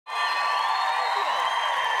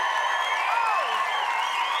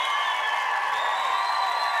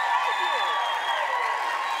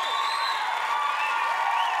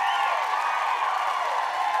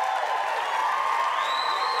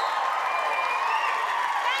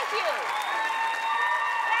you.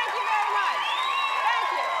 Thank you very much. Thank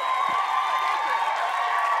you.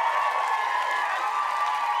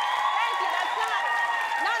 Thank you. That's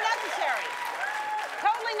not necessary.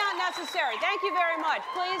 Totally not necessary. Thank you very much.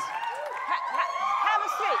 Please have a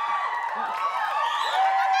seat.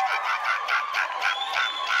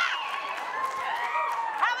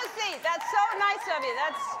 Have a seat. That's so nice of you.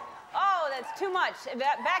 That's too much.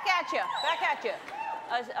 Back at you. Back at you.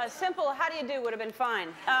 A simple "how do you do" would have been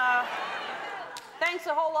fine. Thanks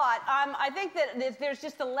a whole lot. I think that there's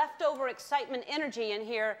just a leftover excitement energy in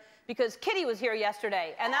here because Kitty was here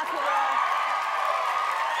yesterday, and that's what we're all...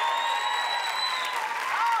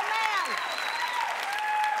 Oh, man!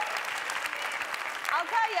 I'll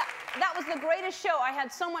tell you, that was the greatest show. I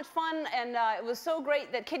had so much fun, and it was so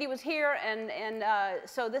great that Kitty was here, and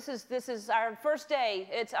so this is our first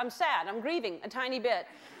day. I'm sad. I'm grieving a tiny bit.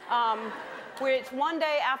 It's one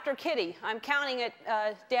day after Kitty. I'm counting it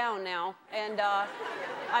down now, and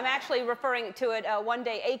I'm actually referring to it one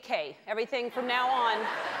day AK. Everything from now on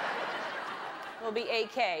will be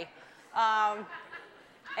AK.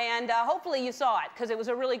 And hopefully you saw it, because it was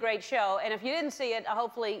a really great show. And if you didn't see it,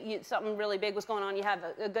 hopefully something really big was going on. You have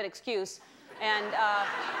a good excuse. And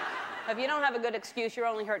if you don't have a good excuse, you're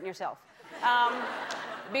only hurting yourself.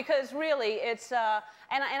 Because really, it's...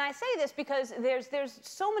 And I say this because there's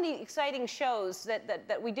so many exciting shows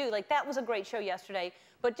that we do. Like, that was a great show yesterday.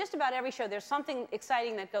 But just about every show, there's something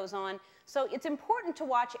exciting that goes on. So it's important to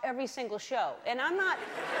watch every single show. And I'm not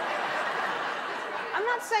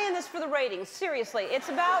saying this for the ratings. Seriously, it's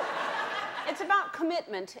about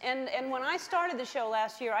commitment. And when I started the show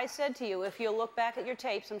last year, I said to you, if you'll look back at your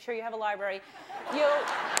tapes, I'm sure you have a library,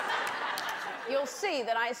 you'll see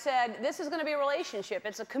that I said, this is going to be a relationship.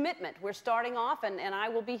 It's a commitment. We're starting off, and I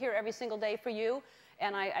will be here every single day for you.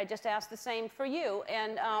 And I just ask the same for you.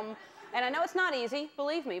 And I know it's not easy,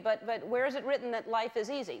 believe me, but where is it written that life is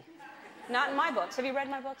easy? Not in my books. Have you read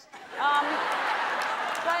my books?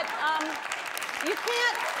 You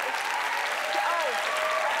can't...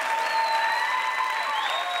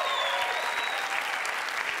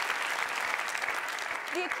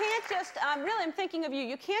 You can't just, really, I'm thinking of you.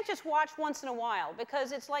 You can't just watch once in a while,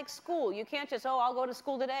 because it's like school. You can't just, I'll go to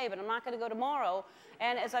school today, but I'm not going to go tomorrow.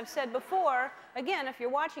 And as I've said before, again, if you're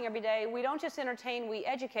watching every day, we don't just entertain, we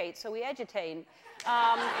educate, so we edutain.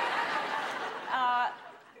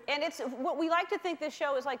 And it's what we like to think this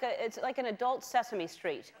show is like it's like an adult Sesame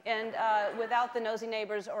Street, and without the nosy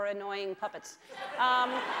neighbors or annoying puppets.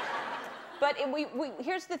 But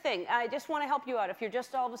here's the thing. I just want to help you out. If you're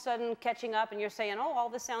just all of a sudden catching up and you're saying, oh, all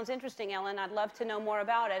this sounds interesting, Ellen, I'd love to know more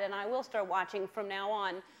about it, and I will start watching from now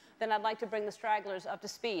on, then I'd like to bring the stragglers up to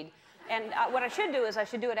speed. And what I should do is I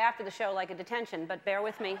should do it after the show like a detention, but bear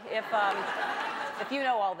with me if you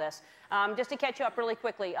know all this. Just to catch you up really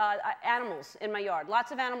quickly, animals in my yard.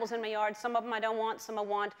 Lots of animals in my yard. Some of them I don't want, some I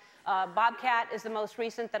want. Bobcat is the most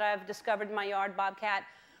recent that I've discovered in my yard, bobcat.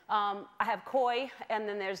 I have koi, and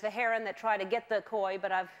then there's the heron that try to get the koi,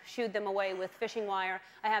 but I've shooed them away with fishing wire.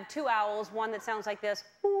 I have two owls, one that sounds like this.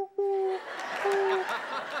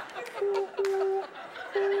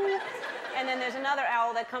 And then there's another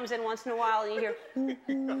owl that comes in once in a while, and you hear.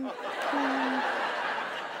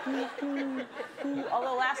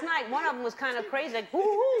 Although last night, one of them was kind of crazy. Like,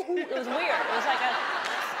 it was weird. It was like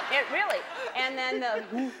really. And then the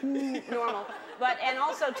normal. And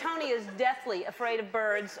also, Tony is deathly afraid of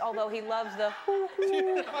birds, although he loves the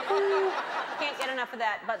can't get enough of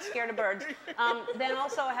that, but scared of birds. Then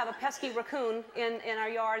also, I have a pesky raccoon in our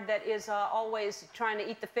yard that is always trying to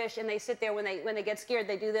eat the fish, and they sit there when they get scared,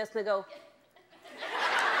 they do this, and they go.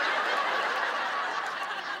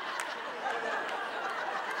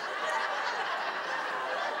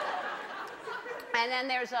 And then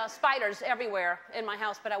there's spiders everywhere in my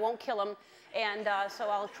house, but I won't kill them. And so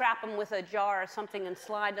I'll trap them with a jar or something and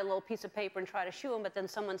slide a little piece of paper and try to shoo them. But then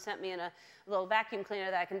someone sent me in a little vacuum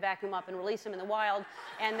cleaner that I can vacuum up and release them in the wild.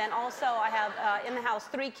 And then also I have in the house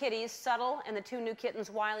 3 kitties, Subtle, and the 2 new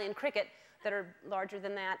kittens, Wiley and Cricket, that are larger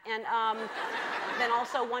than that. And then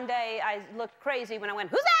also one day I looked crazy when I went,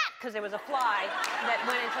 "Who's that?" Because there was a fly that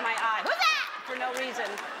went into my eye. "Who's that?" For no reason.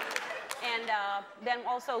 And then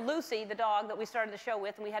also Lucy, the dog that we started the show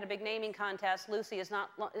with, and we had a big naming contest. Lucy is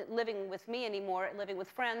not living with me anymore, living with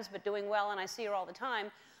friends, but doing well, and I see her all the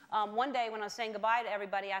time. One day when I was saying goodbye to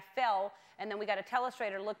everybody, I fell, and then we got a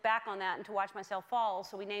telestrator to look back on that and to watch myself fall,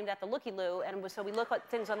 so we named that the Looky-Loo, and so we look at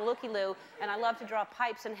things on the Looky-Loo, and I love to draw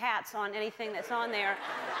pipes and hats on anything that's on there.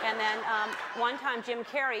 And then one time Jim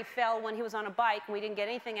Carrey fell when he was on a bike, and we didn't get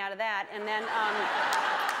anything out of that. And then...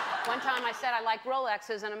 One time I said I like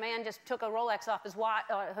Rolexes, and a man just took a Rolex off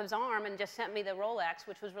his arm and just sent me the Rolex,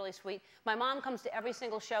 which was really sweet. My mom comes to every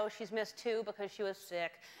single show. She's missed 2 because she was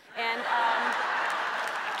sick. And,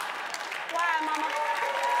 why, Mama?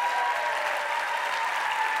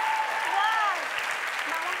 Why,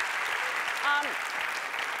 Mama?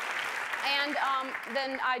 And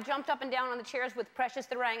then I jumped up and down on the chairs with Precious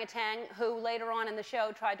the orangutan, who later on in the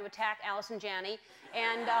show tried to attack Alice and Janney.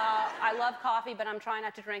 And I love coffee, but I'm trying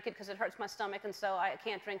not to drink it because it hurts my stomach, and so I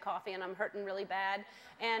can't drink coffee, and I'm hurting really bad.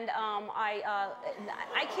 And I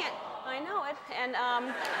can't, I know it.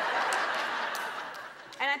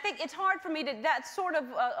 And I think it's hard for me to, that sort of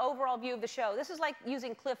overall view of the show. This is like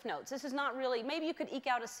using Cliff Notes. This is not really, maybe you could eke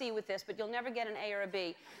out a C with this, but you'll never get an A or a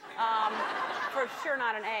B. For sure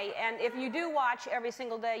not an A. And if you do watch every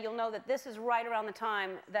single day, you'll know that this is right around the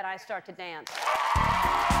time that I start to dance.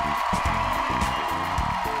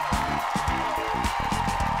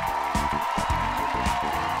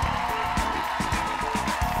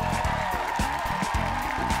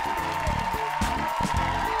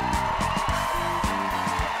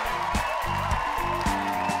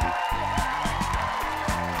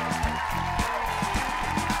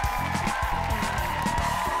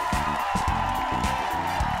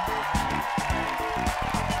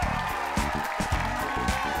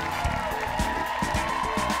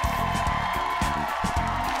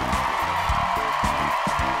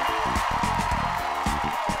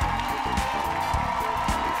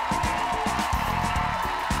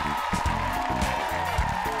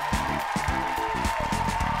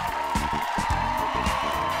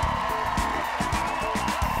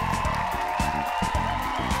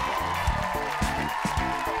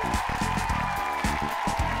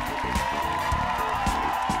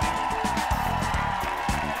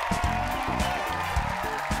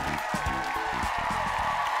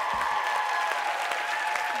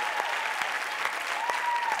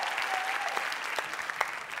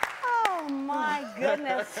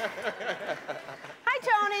 Goodness. Hi,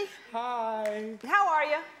 Tony. Hi. How are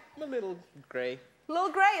you? I'm a little gray. A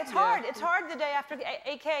little gray. It's hard. It's hard the day after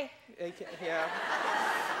AK. Yeah.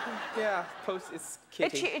 Yeah. It's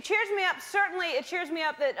kicking. It cheers me up. Certainly, it cheers me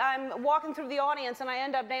up that I'm walking through the audience and I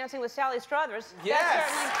end up dancing with Sally Struthers. Yes. That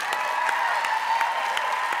certainly...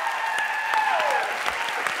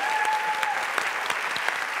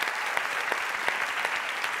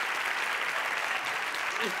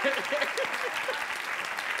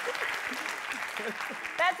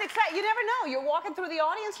 That's exciting. You never know. You're walking through the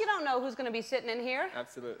audience. You don't know who's going to be sitting in here.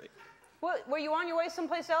 Absolutely. What, were you on your way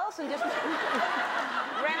someplace else and just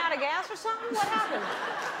ran out of gas or something? What happened?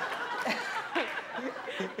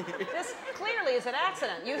 This clearly is an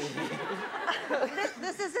accident. You...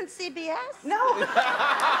 This isn't CBS? No.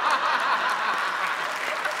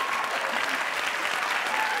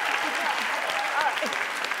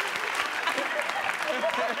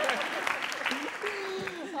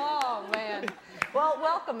 Oh, man. Well,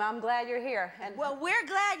 welcome. I'm glad you're here. And well, we're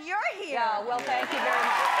glad you're here. Yeah, well, thank you very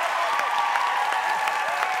much.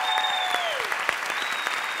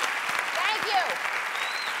 Thank you.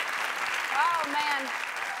 Oh, man.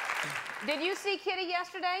 Did you see Kitty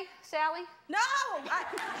yesterday, Sally? No. Well,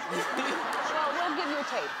 we'll give you a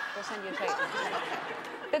tape. We'll send you a tape.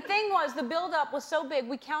 The thing was, the build-up was so big,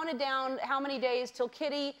 we counted down how many days till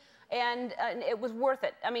Kitty... And it was worth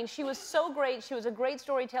it. I mean, she was so great. She was a great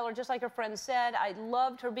storyteller, just like her friend said. I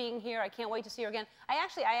loved her being here. I can't wait to see her again. I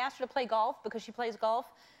asked her to play golf because she plays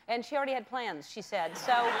golf, and she already had plans, she said.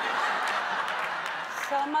 So,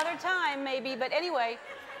 some other time, maybe. But anyway,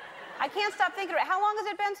 I can't stop thinking about it. How long has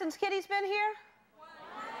it been since Kitty's been here?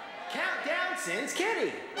 Countdown since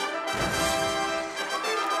Kitty.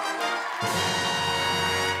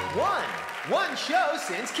 One show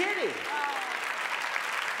since Kitty.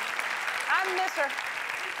 I miss her.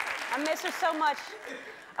 I miss her so much.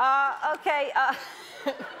 Okay.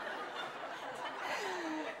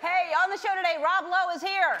 Hey, on the show today, Rob Lowe is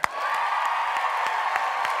here.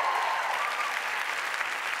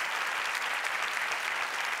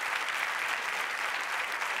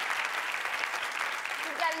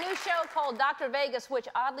 We've got a new show called Dr. Vegas, which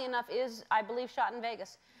oddly enough is, I believe, shot in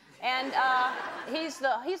Vegas. And he's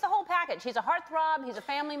the whole package. He's a heartthrob. He's a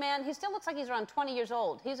family man. He still looks like he's around 20 years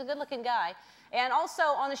old. He's a good-looking guy. And also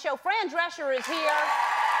on the show, Fran Drescher is here.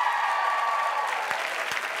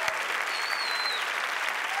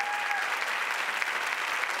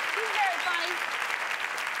 She's very funny.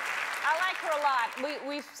 I like her a lot.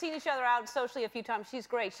 We've seen each other out socially a few times. She's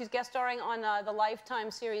great. She's guest starring on the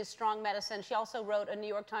Lifetime series Strong Medicine. She also wrote a New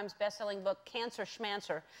York Times best-selling book, Cancer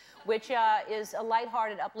Schmancer, which is a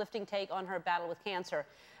lighthearted, uplifting take on her battle with cancer.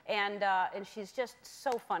 And she's just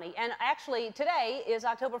so funny. And actually, today is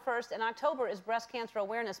October 1st, and October is Breast Cancer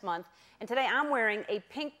Awareness Month. And today I'm wearing a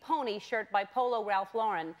Pink Pony shirt by Polo Ralph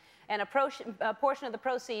Lauren. And a portion of the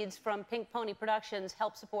proceeds from Pink Pony Productions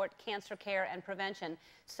help support cancer care and prevention.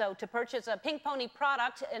 So to purchase a Pink Pony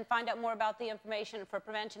product and find out more about the information for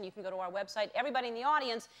prevention, you can go to our website. Everybody in the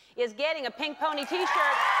audience is getting a Pink Pony t-shirt.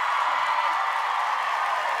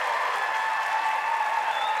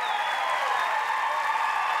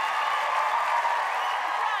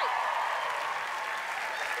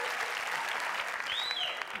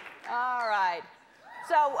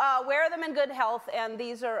 So wear them in good health, and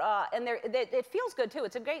these are, it feels good too.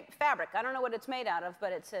 It's a great fabric. I don't know what it's made out of,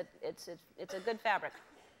 but it's a good fabric,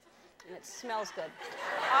 and it smells good.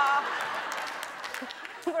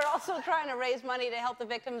 We're also trying to raise money to help the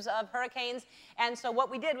victims of hurricanes, and so what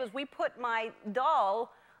we did was we put my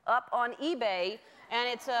doll up on eBay, and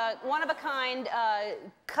it's a one-of-a-kind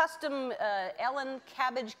custom Ellen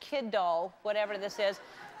Cabbage Kid doll, whatever this is.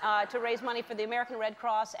 To raise money for the American Red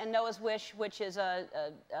Cross and Noah's Wish, which is a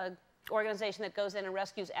organization that goes in and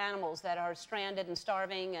rescues animals that are stranded and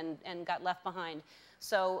starving and got left behind.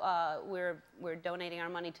 So we're donating our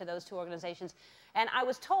money to those two organizations. And I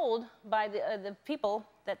was told by the people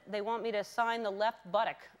that they want me to sign the left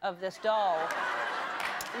buttock of this doll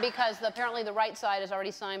because apparently the right side is already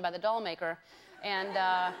signed by the doll maker. And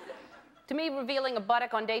to me, revealing a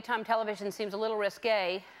buttock on daytime television seems a little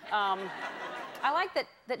risque. I like that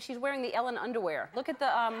she's wearing the Ellen underwear. Look at the,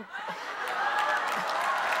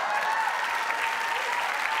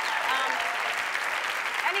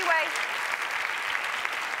 anyway,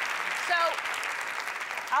 so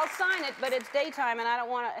I'll sign it, but it's daytime, and I don't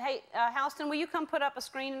want to, hey, Houston, will you come put up a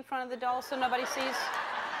screen in front of the doll so nobody sees?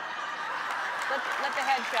 Let the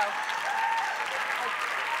head show.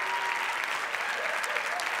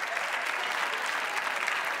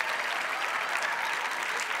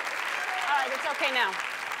 It's okay now.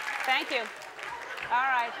 Thank you. All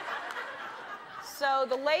right. So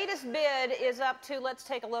the latest bid is up to, let's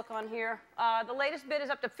take a look on here. The latest bid is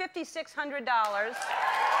up to $5,600. That's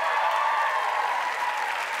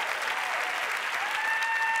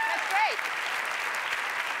great.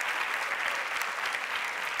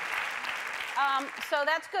 So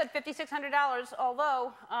that's good, $5,600,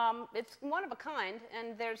 although it's one of a kind,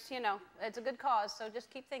 and there's, you know, it's a good cause, so just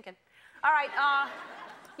keep thinking. All right.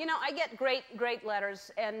 You know, I get great letters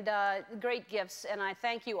and great gifts, and I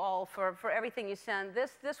thank you all for everything you send.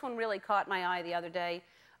 This one really caught my eye the other day.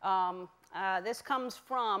 This comes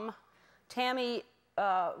from Tammy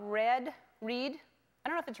Reed. I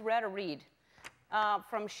don't know if it's Red or Reed.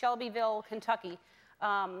 From Shelbyville, Kentucky.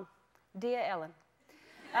 Dear Ellen.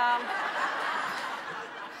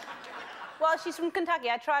 Well, she's from Kentucky.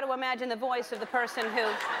 I try to imagine the voice of the person who...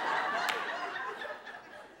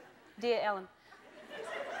 Dear Ellen.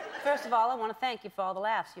 First of all, I want to thank you for all the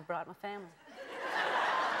laughs you brought my family.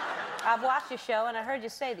 I've watched your show, and I heard you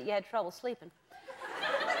say that you had trouble sleeping.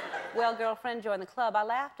 Well, girlfriend, join the club. I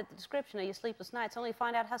laughed at the description of your sleepless nights, only to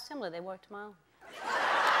find out how similar they were to my own.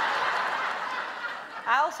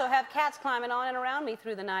 I also have cats climbing on and around me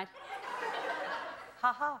through the night.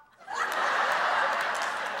 Ha ha.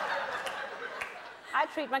 I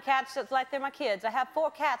treat my cats like they're my kids. I have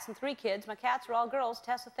 4 cats and 3 kids. My cats are all girls,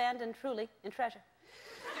 Tessa, Thanda, and Truly, and Treasure.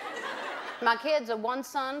 My kids are 1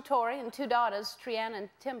 son, Tori, and 2 daughters, Triana and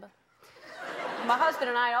Timba. My husband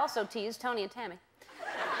and I also tease Tony and Tammy.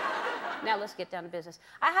 Now let's get down to business.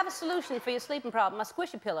 I have a solution for your sleeping problem, my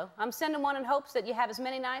squishy pillow. I'm sending one in hopes that you have as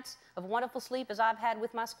many nights of wonderful sleep as I've had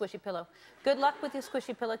with my squishy pillow. Good luck with your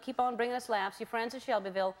squishy pillow. Keep on bringing us laughs. Your friends at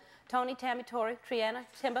Shelbyville, Tony, Tammy, Tori, Triana,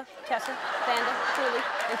 Timba, Tessa, Thanda, Truly,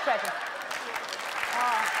 and Treasure.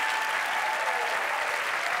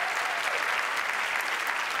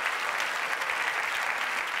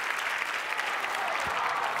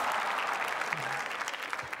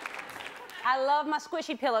 I love my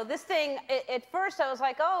squishy pillow. This thing, at first I was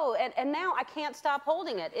like, oh, and now I can't stop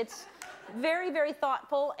holding it. It's very, very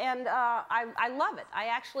thoughtful, and I love it. I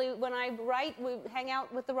actually, when I write, we hang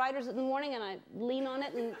out with the writers in the morning, and I lean on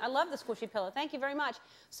it, and I love the squishy pillow. Thank you very much.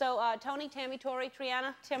 So Tony, Tammy, Tori,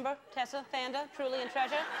 Triana, Timber, Tessa, Thanda, Truly, and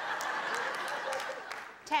Treasure.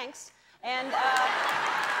 Thanks. And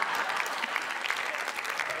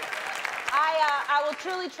I will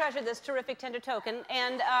truly treasure this terrific tender token,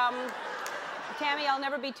 and Tammy, I'll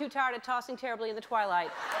never be too tired of tossing terribly in the twilight.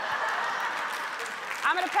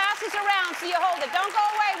 I'm going to pass this around so you hold it. Don't go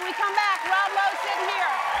away. When we come back, Rob Lowe sitting here.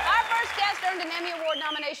 Our first guest earned an Emmy Award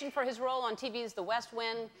nomination for his role on TV's The West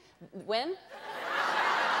Wing.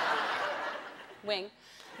 wing.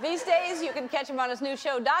 These days, you can catch him on his new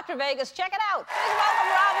show, Dr. Vegas. Check it out. Please welcome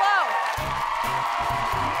Rob Lowe.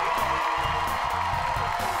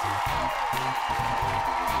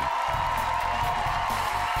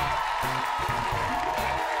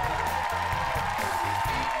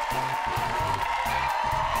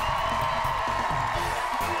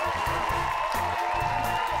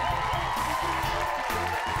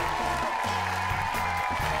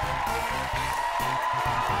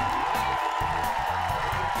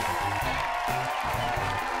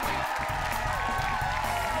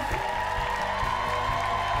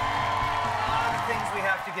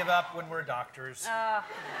 Give up when we're doctors.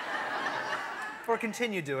 Or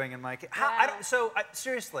continue doing in my case.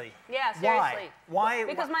 Seriously. Yeah, seriously. Why?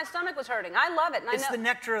 Because my stomach was hurting. I love it. And it's the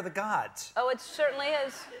nectar of the gods. Oh, it certainly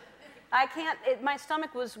is. I can't. My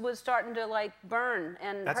stomach was starting to like burn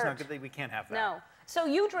and That's hurt. not good. We can't have that. No. So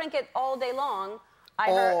you drink it all day long. I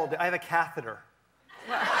have a catheter.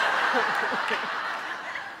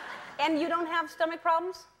 And you don't have stomach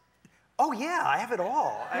problems? Oh yeah, I have it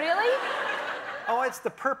all. Really? Oh, it's the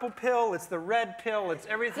purple pill, it's the red pill, it's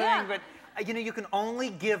everything, yeah. But you know, you can only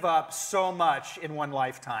give up so much in one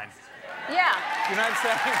lifetime. Yeah. You know what I'm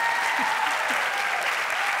saying?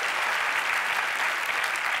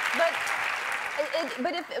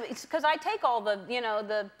 But it's because I take all the, you know,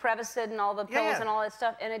 the Prevacid and all the pills and all that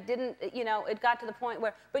stuff, and it didn't, you know, it got to the point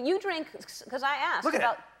where, but you drink, because I asked Look at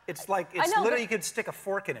about. it. It's like, it's literally, you could stick a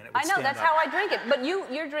fork in it. I know, that's how I drink it. But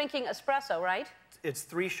you're drinking espresso, right? It's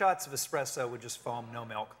 3 shots of espresso with just foam, no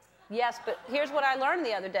milk. Yes, but here's what I learned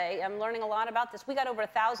the other day. I'm learning a lot about this. We got over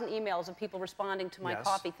 1,000 emails of people responding to my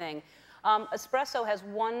coffee thing. Espresso has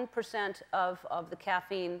 1% of the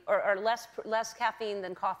caffeine, or less caffeine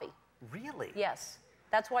than coffee. Really? Yes.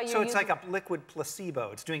 That's why you're So it's like a liquid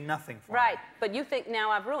placebo. It's doing nothing for me. Right, but you think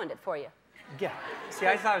now I've ruined it for you. Yeah. See,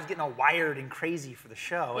 I thought I was getting all wired and crazy for the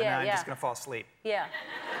show, and now I'm just going to fall asleep. Yeah.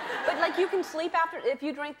 But, like, you can sleep after, if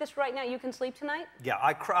you drink this right now, you can sleep tonight? Yeah,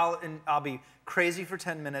 I'll be crazy for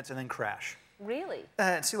 10 minutes and then crash. Really?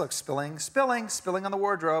 See, look, spilling on the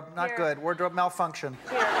wardrobe. Not good. Wardrobe malfunction.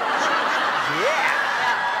 Here. Yeah!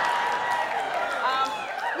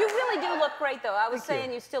 You really do look great, though. I was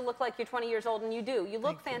saying you still look like you're 20 years old, and you do. You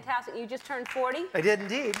look fantastic. You just turned 40. I did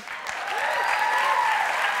indeed.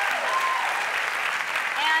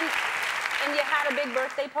 And you had a big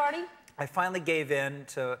birthday party? I finally gave in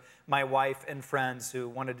to my wife and friends who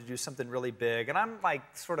wanted to do something really big. And I'm like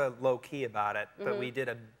sort of low-key about it, but we did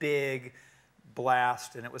a big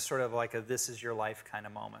blast, and it was sort of like a this is your life kind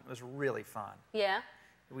of moment. It was really fun. Yeah?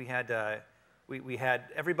 We had, we had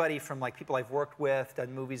everybody from like people I've worked with,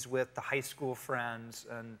 done movies with, to high school friends,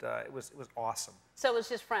 and it was awesome. So it was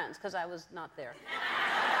just friends, because I was not there.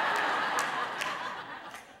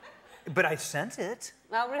 But I sent it.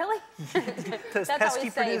 Oh, really? Those That's pesky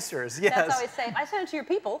producers, yes. That's always safe. I sent it to your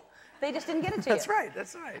people. They just didn't get it to you. That's right,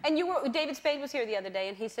 that's right. And David Spade was here the other day,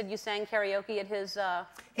 and he said you sang karaoke at his...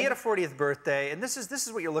 He had a 40th birthday, and this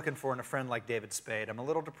is what you're looking for in a friend like David Spade. I'm a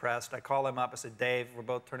little depressed. I call him up. I said, Dave, we're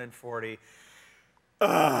both turning 40.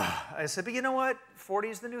 I said, but you know what? 40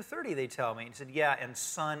 is the new 30, they tell me. He said, yeah, and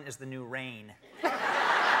sun is the new rain.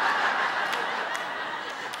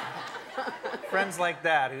 Friends like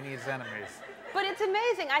that, who needs enemies? But it's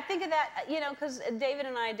amazing. I think of that, you know, because David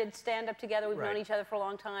and I did stand up together. We've known each other for a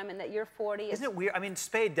long time, and that you're 40. Isn't it weird? I mean,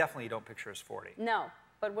 Spade definitely you don't picture as 40. No,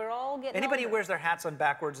 but we're all getting Anybody who older. wears their hats on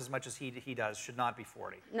backwards as much as he does should not be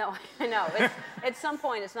 40. No, I know. At some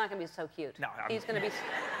point, it's not going to be so cute. No, he's going to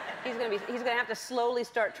have to slowly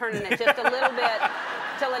start turning it just a little bit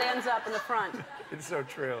till it ends up in the front. It's so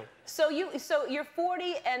true. So you're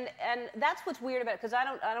 40, and that's what's weird about it, because I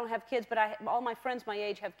don't have kids, but all my friends my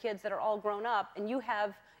age have kids that are all grown up, and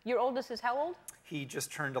your oldest is how old? He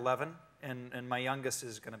just turned 11, and my youngest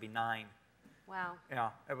is going to be 9. Wow. Yeah,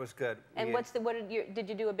 it was good. And did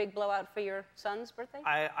you do a big blowout for your son's birthday?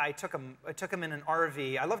 I took him in an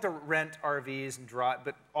RV. I love to rent RVs and drive,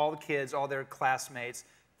 but all the kids, all their classmates,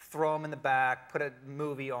 throw them in the back, put a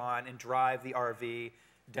movie on, and drive the RV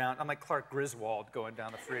down. I'm like Clark Griswold going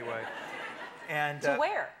down the freeway. And to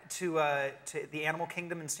where? To the Animal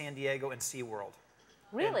Kingdom in San Diego and SeaWorld.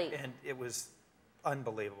 Really? And it was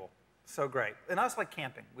unbelievable. So great. And I also like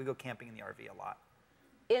camping. We go camping in the RV a lot.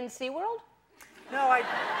 In SeaWorld? No,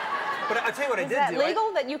 but I'll tell you what I did do. Is that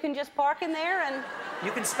legal, that you can just park in there and...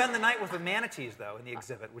 You can spend the night with the manatees, though, in the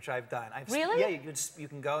exhibit, which I've done. Really? Yeah, you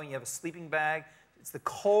can go and you have a sleeping bag. It's the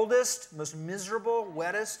coldest, most miserable,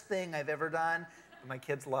 wettest thing I've ever done. My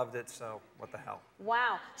kids loved it, so what the hell.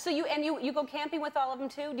 Wow. So you go camping with all of them,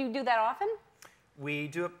 too? Do you do that often? We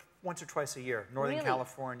do it once or twice a year. Northern Really?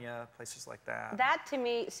 California, places like that. That to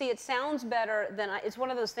me, see, it sounds better than it's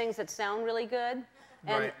one of those things that sound really good,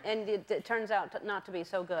 and Right. and it turns out not to be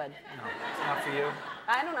so good. No, it's not for you.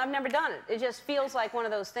 I've never done it. It just feels like one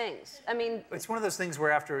of those things. I mean, It's one of those things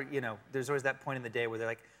where after, you know, there's always that point in the day where they're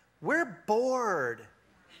like, we're bored.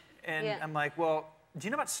 And Yeah. I'm like, well, do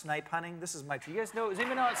you know about snipe hunting? This is my trick. You guys know, does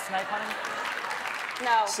anyone know about snipe hunting?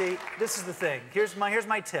 no. See, this is the thing. Here's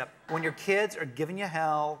my tip. When your kids are giving you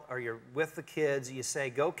hell, or you're with the kids, you say,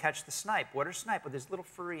 go catch the snipe. What are snipe? Well, there's little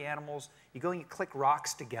furry animals. You go and you click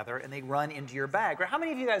rocks together, and they run into your bag. How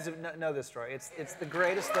many of you guys know this story? It's the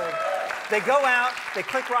greatest thing. They go out, they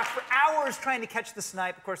click rocks for hours trying to catch the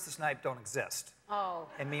snipe. Of course, the snipe don't exist. Oh.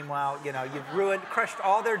 And meanwhile, you know, you've crushed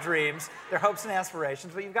all their dreams, their hopes and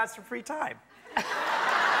aspirations, but you've got some free time.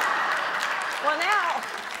 Well, now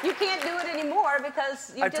you can't do it anymore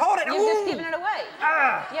because you've just given it away.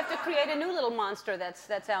 Ah! You have to create a new little monster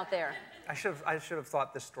that's out there. I should have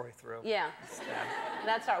thought this story through. Yeah.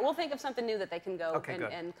 That's all right. We'll think of something new that they can go Okay,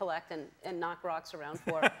 good. and collect and knock rocks around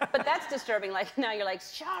for. But that's disturbing. Like now you're like,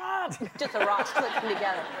 shut up! Just the rocks clicking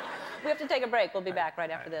together. We have to take a break. We'll be back right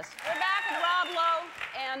after this. We're back with Rob Lowe,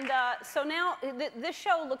 and so now this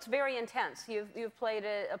show looks very intense. You've played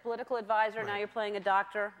a political advisor. Right. Now you're playing a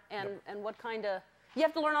doctor, and what kind of? You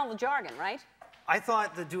have to learn all the jargon, right? I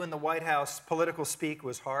thought that doing the White House political speak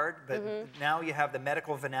was hard, but now you have the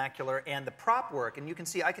medical vernacular and the prop work, and you can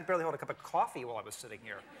see I could barely hold a cup of coffee while I was sitting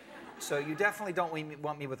here. So you definitely don't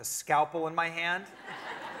want me with a scalpel in my hand.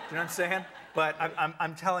 You know what I'm saying? But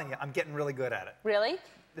I'm telling you, I'm getting really good at it. Really?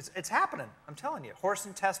 It's happening. I'm telling you. Horse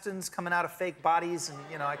intestines coming out of fake bodies, and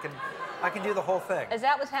you know I can do the whole thing. Is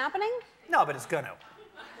that what's happening? No, but it's gonna.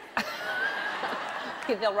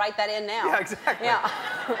 They'll write that in now. Yeah, exactly. Yeah.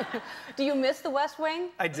 Do you miss The West Wing?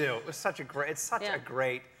 I do. It was such a great. It's such a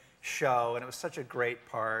great show, and it was such a great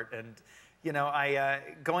part. And you know,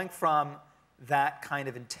 going from that kind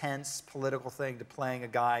of intense political thing to playing a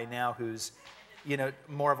guy now who's, you know,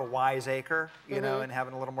 more of a wiseacre, you know, and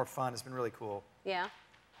having a little more fun has been really cool. Yeah.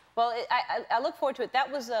 Well, I look forward to it.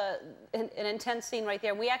 That was an intense scene right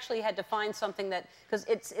there. We actually had to find something that, because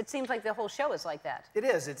it seems like the whole show is like that. It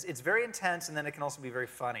is. It's very intense, and then it can also be very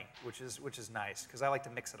funny, which is nice, because I like to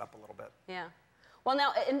mix it up a little bit. Yeah. Well,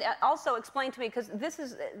 now, and also explain to me, because this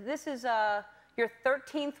is your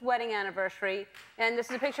 13th wedding anniversary, and this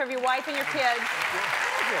is a picture of your wife and your kids.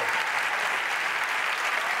 Thank you.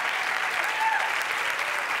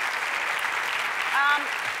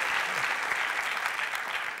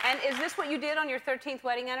 And is this what you did on your 13th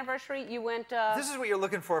wedding anniversary? You went... This is what you're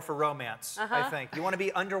looking for romance, I think. You want to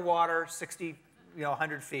be underwater, 60,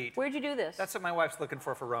 100 feet. Where'd you do this? That's what my wife's looking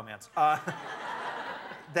for romance.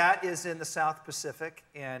 That is in the South Pacific,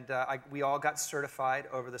 and we all got certified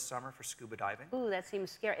over the summer for scuba diving. Ooh, that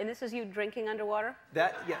seems scary. And this is you drinking underwater?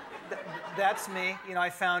 That's me. You know, I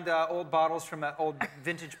found old bottles from an old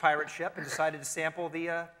vintage pirate ship and decided to sample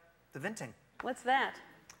the venting. What's that?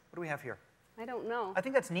 What do we have here? I don't know. I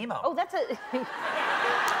think that's Nemo. Oh, that's a...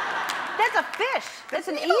 That's a fish. That's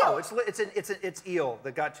an Nemo. eel. It's eel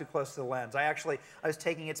that got too close to the lens. I was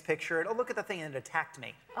taking its picture, and oh, look at the thing, and it attacked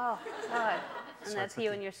me. Oh, God. And that's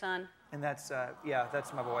you and your son. And that's,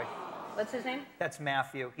 that's my boy. What's his name? That's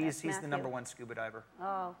Matthew. He's the Matthew. #1 scuba diver.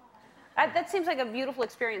 Oh. That seems like a beautiful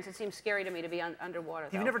experience. It seems scary to me to be underwater,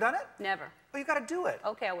 though. You've never done it? Never. Well, you got to do it.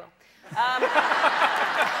 Okay, I will.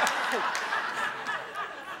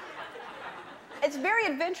 It's very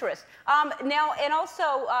adventurous. Now, and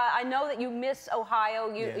also, I know that you miss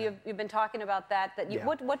Ohio. You've been talking about that.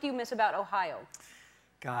 What do you miss about Ohio?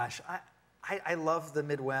 Gosh, I love the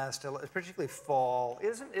Midwest, particularly fall.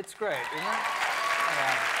 It's great, isn't it?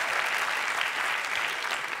 Yeah.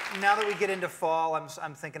 Now that we get into fall,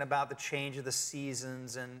 I'm thinking about the change of the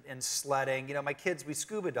seasons and sledding. You know, my kids, we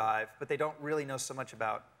scuba dive, but they don't really know so much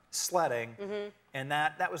about sledding, and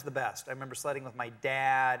that was the best. I remember sledding with my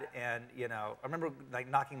dad, and you know, I remember like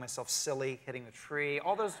knocking myself silly, hitting a tree.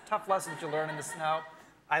 All those tough lessons you learn in the snow.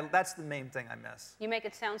 That's the main thing I miss. You make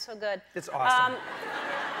it sound so good. It's awesome.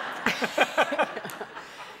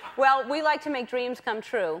 Well, we like to make dreams come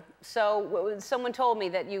true. So someone told me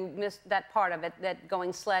that you missed that part of it, that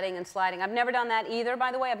going sledding and sliding. I've never done that either,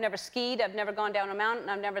 by the way. I've never skied. I've never gone down a mountain.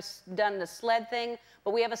 I've never done the sled thing.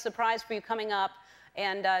 But we have a surprise for you coming up.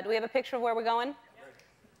 And do we have a picture of where we're going?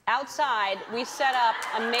 Outside, we set up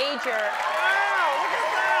a major... Wow, look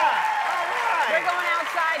at that! All right. We're going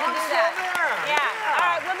outside to do that. Yeah. All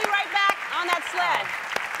right, we'll be right back on that sled.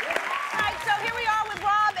 All right, so here we are with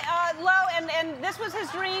Rob Lowe, and this was his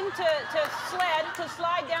dream to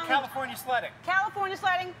slide down... California sledding. California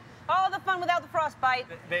sledding. All the fun without the frostbite.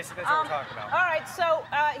 Basically, that's what we're talking about. All right, so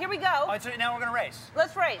here we go. All right, so now we're gonna race.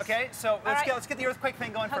 Let's race. Okay, so let's get the earthquake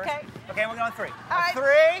thing going first. Okay. Okay, we're going on 3. All right.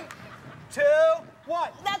 3, 2, 1.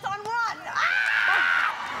 That's on 1. Ah!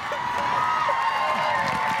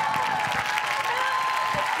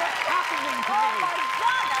 Happening to Oh me. my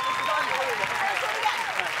God, that was unbelievable. Okay, so again.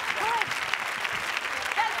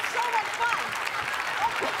 That's so much fun.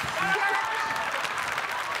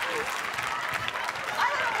 I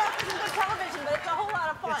don't know if this is good television, but it's a whole lot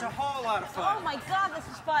of fun. It's a whole lot of fun. Oh my God, this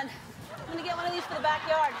is fun. I'm gonna get one of these for the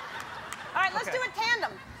backyard. All right, let's Okay. do a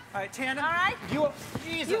tandem. All right, tandem. All right.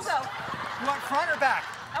 Jesus. You go. You want front or back?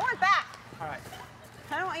 I want back. All right.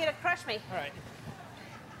 I don't want you to crush me. All right.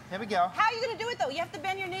 Here we go. How are you gonna do it though? You have to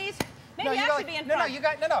bend your knees. Maybe No, you I go- should be in no, front. no, you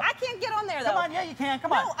got- no, no. I can't get on there though. Come on, yeah, you can.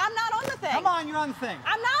 Come on. No, I'm not on the thing. Come on, you're on the thing.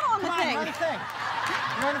 I'm not on the Come on, thing. you're on the thing.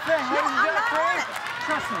 You're on the thing. No, Ladies and I'm gentlemen, not on Fran, it.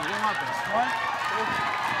 trust me, you want this. What?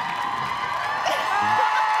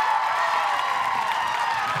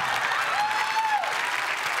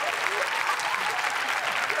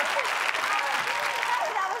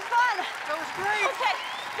 That was fun. That was great. Okay,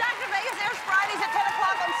 Dr. Vegas airs Fridays at 10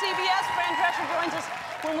 o'clock on CBS. Fran Drescher joins us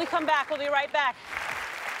when we come back. We'll be right back.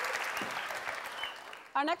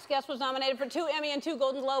 Our next guest was nominated for 2 Emmy and 2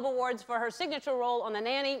 Golden Globe Awards for her signature role on The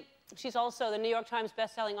Nanny. She's also the New York Times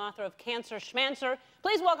bestselling author of Cancer Schmancer.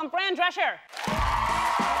 Please welcome Fran Drescher.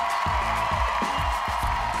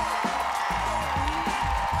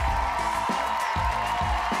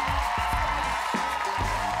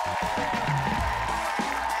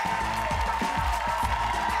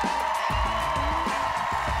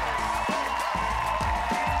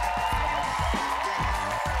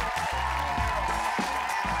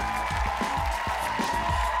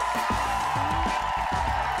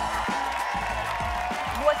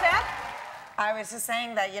 What's that? I was just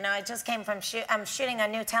saying that, you know, I just came from I'm shooting a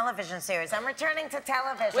new television series. I'm returning to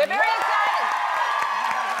television. We're very excited.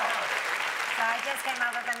 So I just came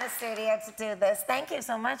over from the studio to do this. Thank you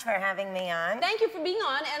so much for having me on. Thank you for being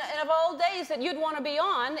on, and of all days that you'd want to be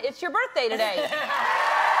on, it's your birthday today.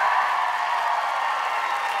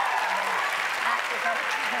 Happy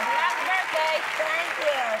birthday. Thank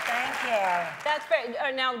you, thank you. That's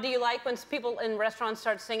very. Now, do you like when people in restaurants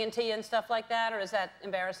start singing to you and stuff like that, or is that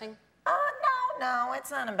embarrassing? Oh, no, it's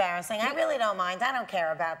not embarrassing. I really don't mind. I don't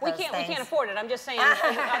care about those things. We can't afford it. I'm just saying. Other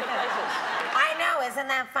places. I know, isn't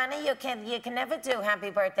that funny? You can never do Happy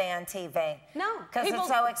Birthday on TV. No, Because it's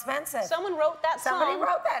so expensive. Someone wrote that Somebody song.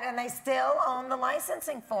 wrote that, and they still own the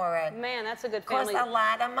licensing for it. Man, that's a good Cost family. a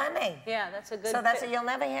lot of money. Yeah, that's a good. So you'll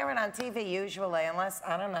never hear it on TV usually, unless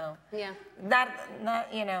I don't know. Yeah. Not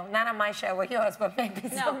on my show or yours, but maybe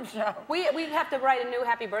some show. We have to write a new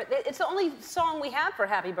Happy Birthday. It's the only song we have for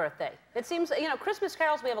Happy Birthday. It seems, Christmas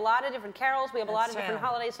carols, we have a lot of different carols. We have a lot of different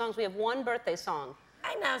holiday songs. We have one birthday song.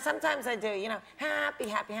 I know. Sometimes I do. Happy,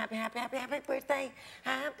 happy, happy, happy, happy, happy birthday,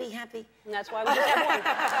 happy, happy. And that's why we just have one.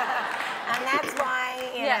 And that's why.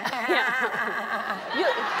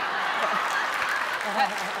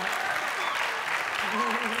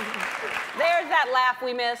 There's that laugh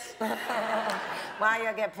we miss. Well,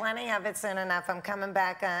 you'll get plenty of it soon enough. I'm coming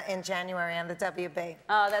back in January on the WB.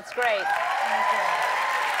 Oh, that's great. Thank you.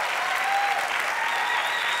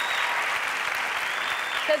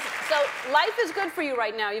 So life is good for you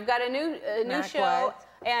right now. You've got a new Not show,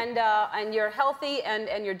 quite. and you're healthy,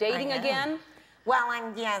 and you're dating I am. again. Well,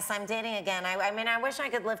 I'm dating again. I mean, I wish I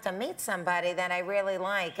could live to meet somebody that I really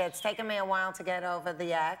like. It's taken me a while to get over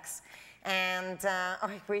the ex. And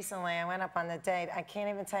recently I went up on the date. I can't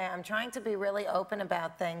even tell you. I'm trying to be really open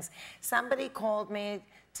about things. Somebody called me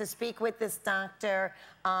to speak with this doctor,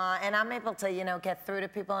 and I'm able to, get through to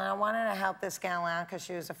people. And I wanted to help this gal out because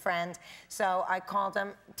she was a friend. So I called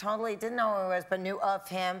him. Totally didn't know who he was, but knew of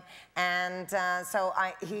him. And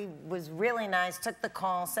he was really nice. Took the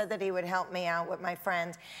call, said that he would help me out with my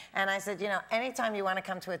friend. And I said, anytime you want to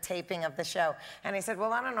come to a taping of the show. And he said,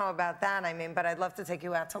 well, I don't know about that. But I'd love to take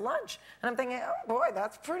you out to lunch. And I'm thinking, oh boy,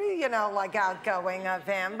 that's pretty, outgoing of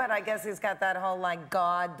him. But I guess he's got that whole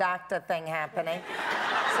God doctor thing happening.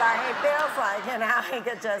 So he feels like, he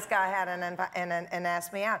could just go ahead and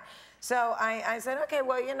ask me out. So I said, okay,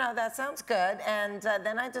 well, that sounds good. And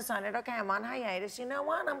then I decided, okay, I'm on hiatus. You know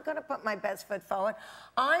what? I'm going to put my best foot forward.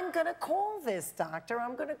 I'm going to call this doctor.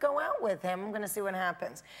 I'm going to go out with him. I'm going to see what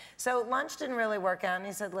happens. So lunch didn't really work out, and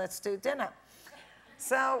he said, let's do dinner.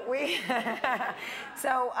 So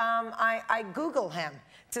I Google him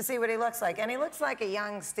to see what he looks like. And he looks like a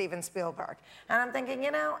young Steven Spielberg. And I'm thinking,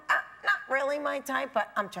 not really my type, but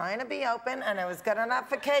I'm trying to be open, and it was good enough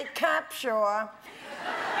for Kate Capshaw.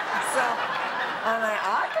 So I'm like,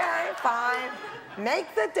 okay, fine.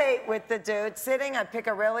 make the date with the dude, sitting, I pick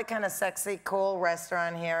a really kind of sexy, cool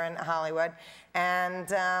restaurant here in Hollywood,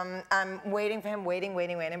 and I'm waiting for him, waiting.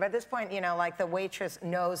 By this point, you know, like the waitress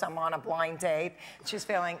knows I'm on a blind date. She's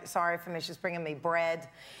feeling sorry for me. She's bringing me bread.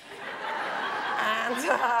 And,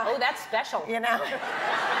 oh, that's special. You know?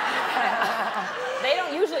 They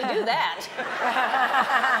don't usually do that.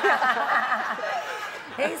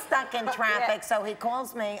 He's stuck in traffic, so he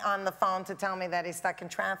calls me on the phone to tell me that he's stuck in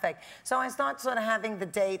traffic. So I start sort of having the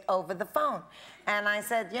date over the phone. And I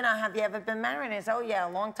said, you know, have you ever been married? And he said, oh, yeah,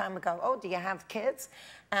 a long time ago. Oh, do you have kids?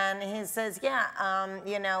 And he says, yeah,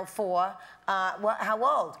 you know, 4. Well, how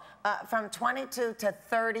old? From 22 to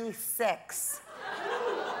 36.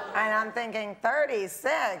 And I'm thinking,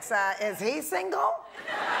 36? Is he single?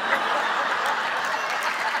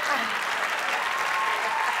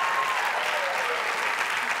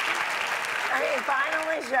 He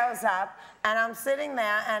finally shows up, and I'm sitting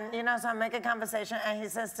there, and, you know, so I'm making conversation, and he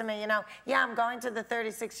says to me, you know, yeah, I'm going to the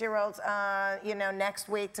 36-year-old's, you know, next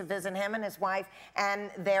week to visit him and his wife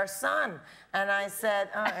and their son. And I said,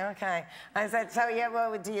 oh, okay. I said, so, yeah,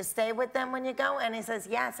 well, do you stay with them when you go? And he says,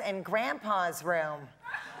 yes, in Grandpa's room.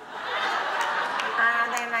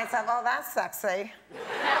 And then I said, oh, that's sexy.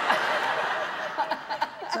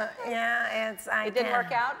 So, yeah, It didn't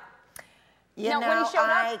work out? You know, when he showed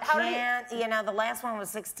I up, how can't, you know, the last one was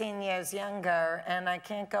 16 years younger, and I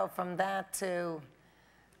can't go from that to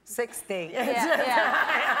 60.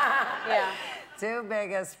 Yeah. Too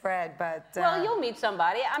big a spread, but... well, you'll meet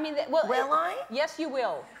somebody. I mean, well, will I? Yes, you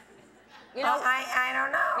will. You know, I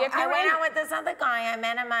don't know. I went out with this other guy. I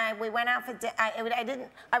met him. We went out for...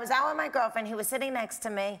 I was out with my girlfriend. He was sitting next to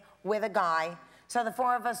me with a guy. So the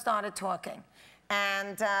 4 of us started talking.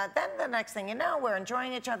 And then the next thing you know, we're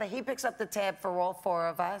enjoying each other. He picks up the tab for all 4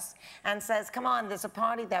 of us and says, come on, there's a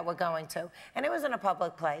party that we're going to. And it was in a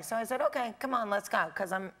public place. So I said, okay, come on, let's go,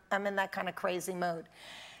 because I'm in that kind of crazy mood.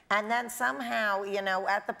 And then somehow, you know,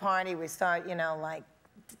 at the party, we start, you know, like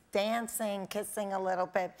dancing, kissing a little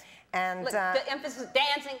bit. And look, the emphasis,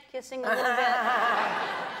 dancing, kissing a little bit.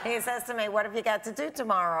 He says to me, what have you got to do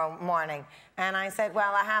tomorrow morning? And I said,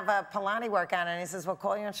 well, I have a Pilates workout. And he says, well,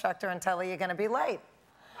 call your instructor and tell her you're going to be late.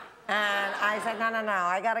 And I said, no,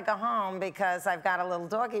 I got to go home because I've got a little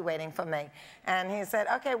doggy waiting for me. And he said,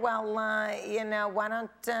 okay, well, you know, why don't,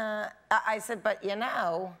 I said, but you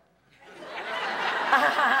know.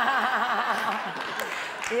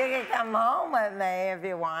 You can come home with me if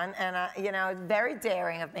you want. And, you know, very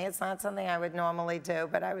daring of me. It's not something I would normally do,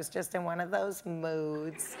 but I was just in one of those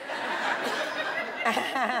moods.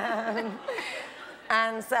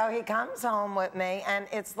 And so he comes home with me, and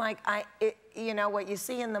it's like, you know, what you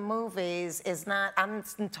see in the movies is not, I'm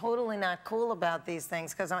totally not cool about these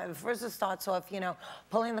things, because first it starts off, you know,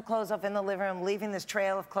 pulling the clothes up in the living room, leaving this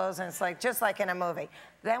trail of clothes, and it's like, just like in a movie.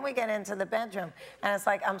 Then we get into the bedroom, and it's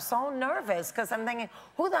like, I'm so nervous, because I'm thinking,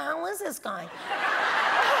 who the hell is this guy?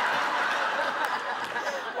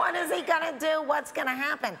 What is he gonna do? What's gonna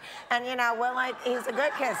happen? And, you know, we're like, he's a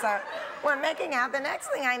good kisser. We're making out. The next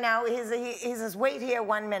thing I know, he says, wait here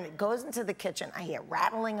 1 minute. Goes into the kitchen. I hear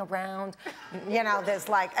rattling around. You know, there's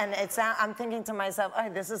like, and I'm thinking to myself, oh,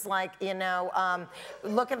 this is like, you know,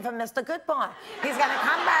 looking for Mr. Goodbar. He's gonna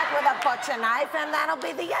come back with a butcher knife, and that'll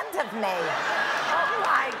be the end of me. Oh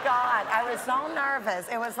my God, I was so nervous.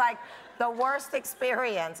 It was like the worst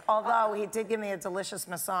experience, although he did give me a delicious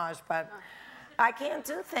massage, but I can't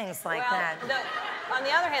do things like that. On the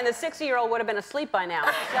other hand, the 60-year-old would have been asleep by now.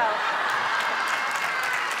 So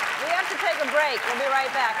we have to take a break. We'll be right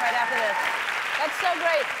back right after this. That's so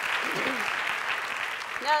great.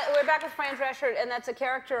 Now, we're back with Fran Drescher, and that's a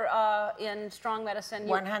character in Strong Medicine.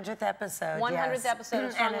 100th episode, 100th yes. episode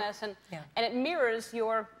of Strong Medicine. Yeah. And it mirrors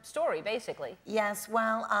your story, basically. Yes,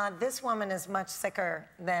 well, this woman is much sicker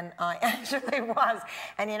than I actually was.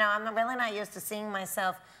 And, you know, I'm really not used to seeing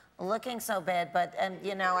myself looking so bad, but,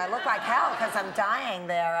 you know, I look like hell because I'm dying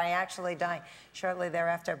there. I actually die shortly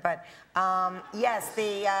thereafter. But, yes,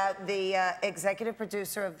 the executive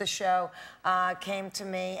producer of the show came to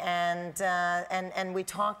me, and we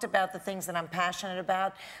talked about the things that I'm passionate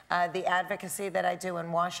about, the advocacy that I do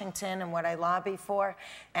in Washington and what I lobby for,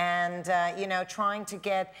 and, you know, trying to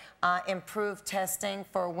get improved testing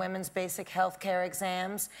for women's basic health care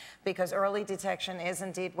exams, because early detection is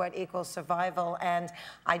indeed what equals survival. And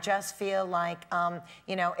I just feel like,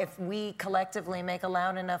 you know, if we collectively make a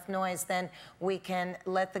loud enough noise, then we can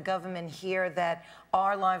let the government hear that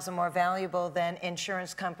our lives are more valuable than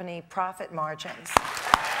insurance company profit margins.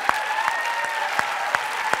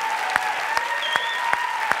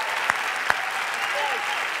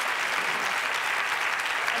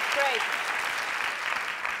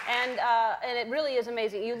 and it really is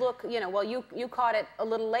amazing. You look, you know, well, you caught it a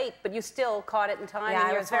little late, but you still caught it in time. Yeah, and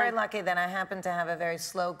I you're was very fine. lucky that I happened to have a very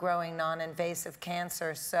slow-growing, non-invasive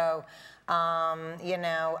cancer. So, you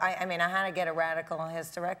know, I mean, I had to get a radical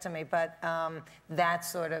hysterectomy, but that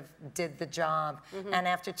sort of did the job. And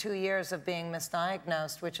after 2 years of being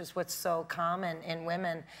misdiagnosed, which is what's so common in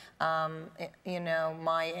women, you know,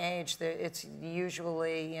 my age, it's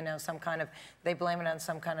usually, you know, some kind of, they blame it on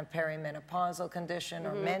some kind of perimenopausal condition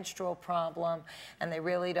or menstrual problem, and they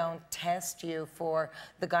really don't test you for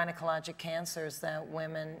the gynecologic cancers that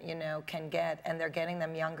women, you know, can get, and they're getting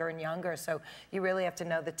them younger and younger. So you really have to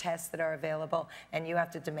know the tests that are available, and you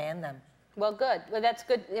have to demand them. Well, good. Well, that's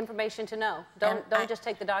good information to know. Don't just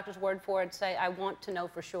take the doctor's word for it. Say, I want to know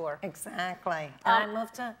for sure. Exactly. And I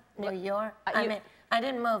moved to New York. I mean, I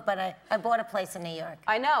didn't move, but I bought a place in New York.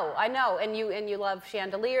 I know. And you love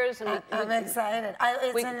chandeliers, and I'm excited.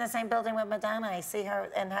 It's in the same building with Madonna. I see her,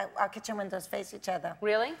 and our kitchen windows face each other.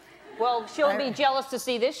 Really? Well, she'll be jealous to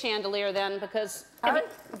see this chandelier then, because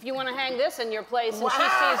if you want to hang this in your place and she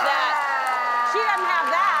sees that, she doesn't have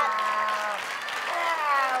that.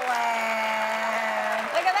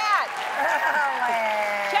 Look at that.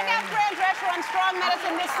 Check out Fran Drescher on Strong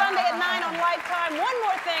Medicine this Sunday at 9 on Lifetime. One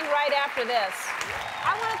more thing right after this.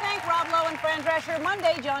 I want to thank Rob Lowe and Fran Drescher.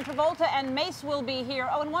 Monday, John Travolta and Mace will be here.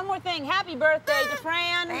 Oh, and one more thing. Happy birthday to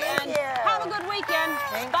Fran. Thank you. Have a good weekend.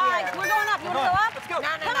 Thank Bye. you. We're going up. You want to go up? Let's go.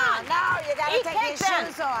 No, Come on. you gotta Eat take cake your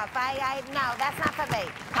then. shoes off. No, that's not for me.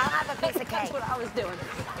 I'll have a piece of That's cake. what I was doing.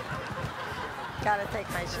 Gotta take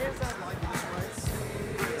my shoes off.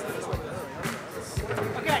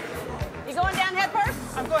 Okay, You going down head first?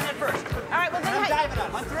 I'm going head first. All right, well, then I'm diving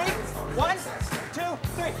on. On 3. 1, 2,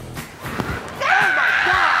 3.